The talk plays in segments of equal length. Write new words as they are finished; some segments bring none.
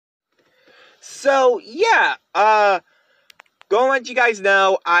So yeah, going to let you guys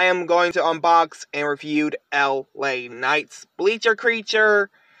know I am going to unbox and review LA Knight's Bleacher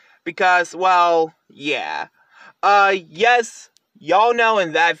Creature because, well, yeah. Yes, y'all know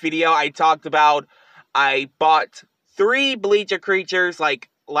in that video I talked about I bought 3 Bleacher Creatures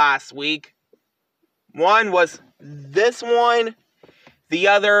like last week. One was this one, the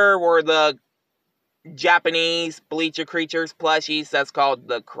other were the Japanese Bleacher Creatures plushies that's called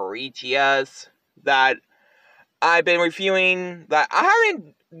the Corichias that I've been reviewing, that I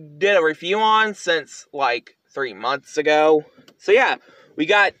haven't did a review on since like 3 months ago. So yeah, we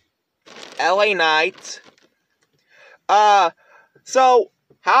got LA Knight. So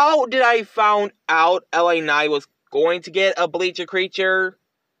how did I found out LA Knight was going to get a Bleacher Creature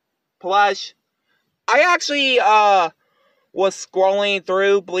plush? I actually was scrolling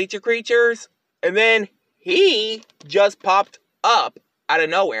through Bleacher Creatures, and then he just popped up out of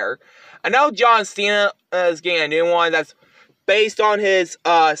nowhere. I know John Cena is getting a new one that's based on his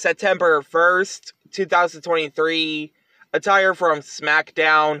September 1st, 2023 attire from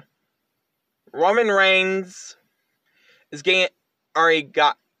SmackDown. Roman Reigns is already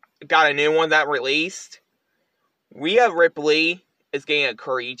got a new one that released. Rhea Ripley is getting a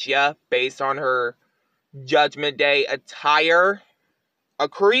Corichia based on her Judgment Day attire. A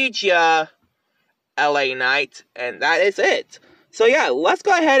Corichia LA Knight, and that is it. So yeah, let's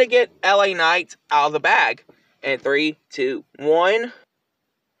go ahead and get LA Knight out of the bag. And 3, 2, 1.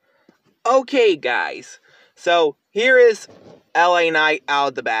 Okay, guys. So here is LA Knight out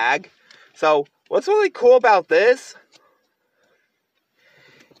of the bag. So what's really cool about this?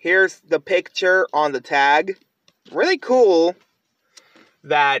 Here's the picture on the tag. Really cool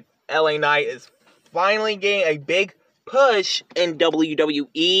that LA Knight is finally getting a big push in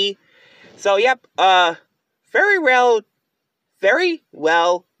WWE. So yep, very well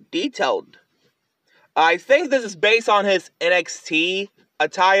detailed. I think this is based on his NXT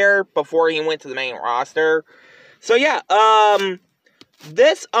attire before he went to the main roster. So yeah,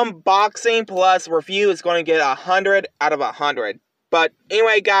 this unboxing plus review is going to get 100 out of 100. But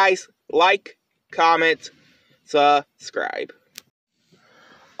anyway, guys, like, comment, subscribe.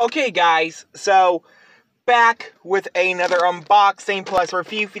 Okay, guys, so back with another unboxing plus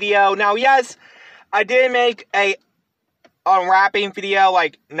review video. Now, yes, I did make a unwrapping video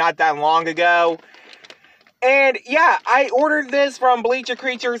like not that long ago. And yeah, I ordered this from Bleacher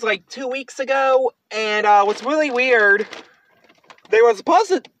Creatures like 2 weeks ago. And what's really weird, I was supposed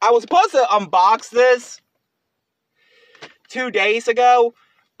to unbox this 2 days ago,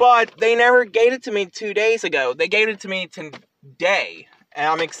 but they never gave it to me 2 days ago. They gave it to me today, and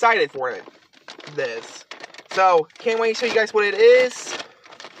I'm excited for this. So, can't wait to show you guys what it is.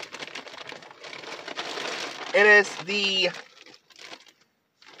 It is the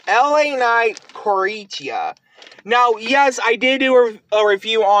LA Knight Corichia. Now, yes, I did do a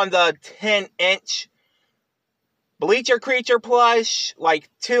review on the 10-inch Bleacher Creature plush like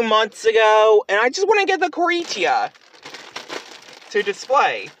 2 months ago, and I just want to get the Corichia to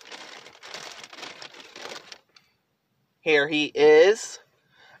display. Here he is.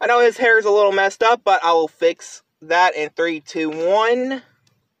 I know his hair is a little messed up, but I will fix that in 3, 2, 1.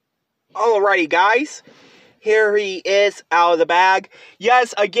 Alrighty, guys. Here he is out of the bag.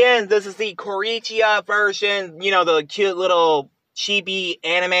 Yes, again, this is the Corichia version. You know, the cute little chibi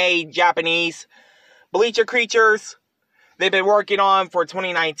anime Japanese Bleacher Creatures they've been working on for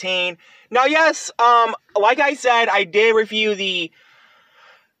 2019. Now, yes, like I said, I did review the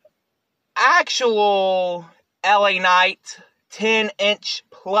actual LA Knight 10-inch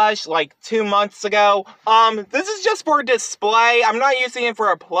plush like 2 months ago. This is just for display. I'm not using it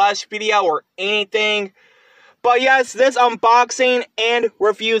for a plush video or anything. But yes, this unboxing and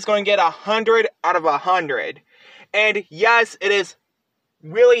review is going to get 100 out of 100. And yes, it is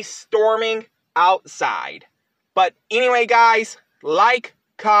really storming outside. But anyway, guys, like,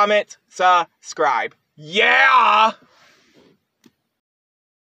 comment, subscribe. Yeah!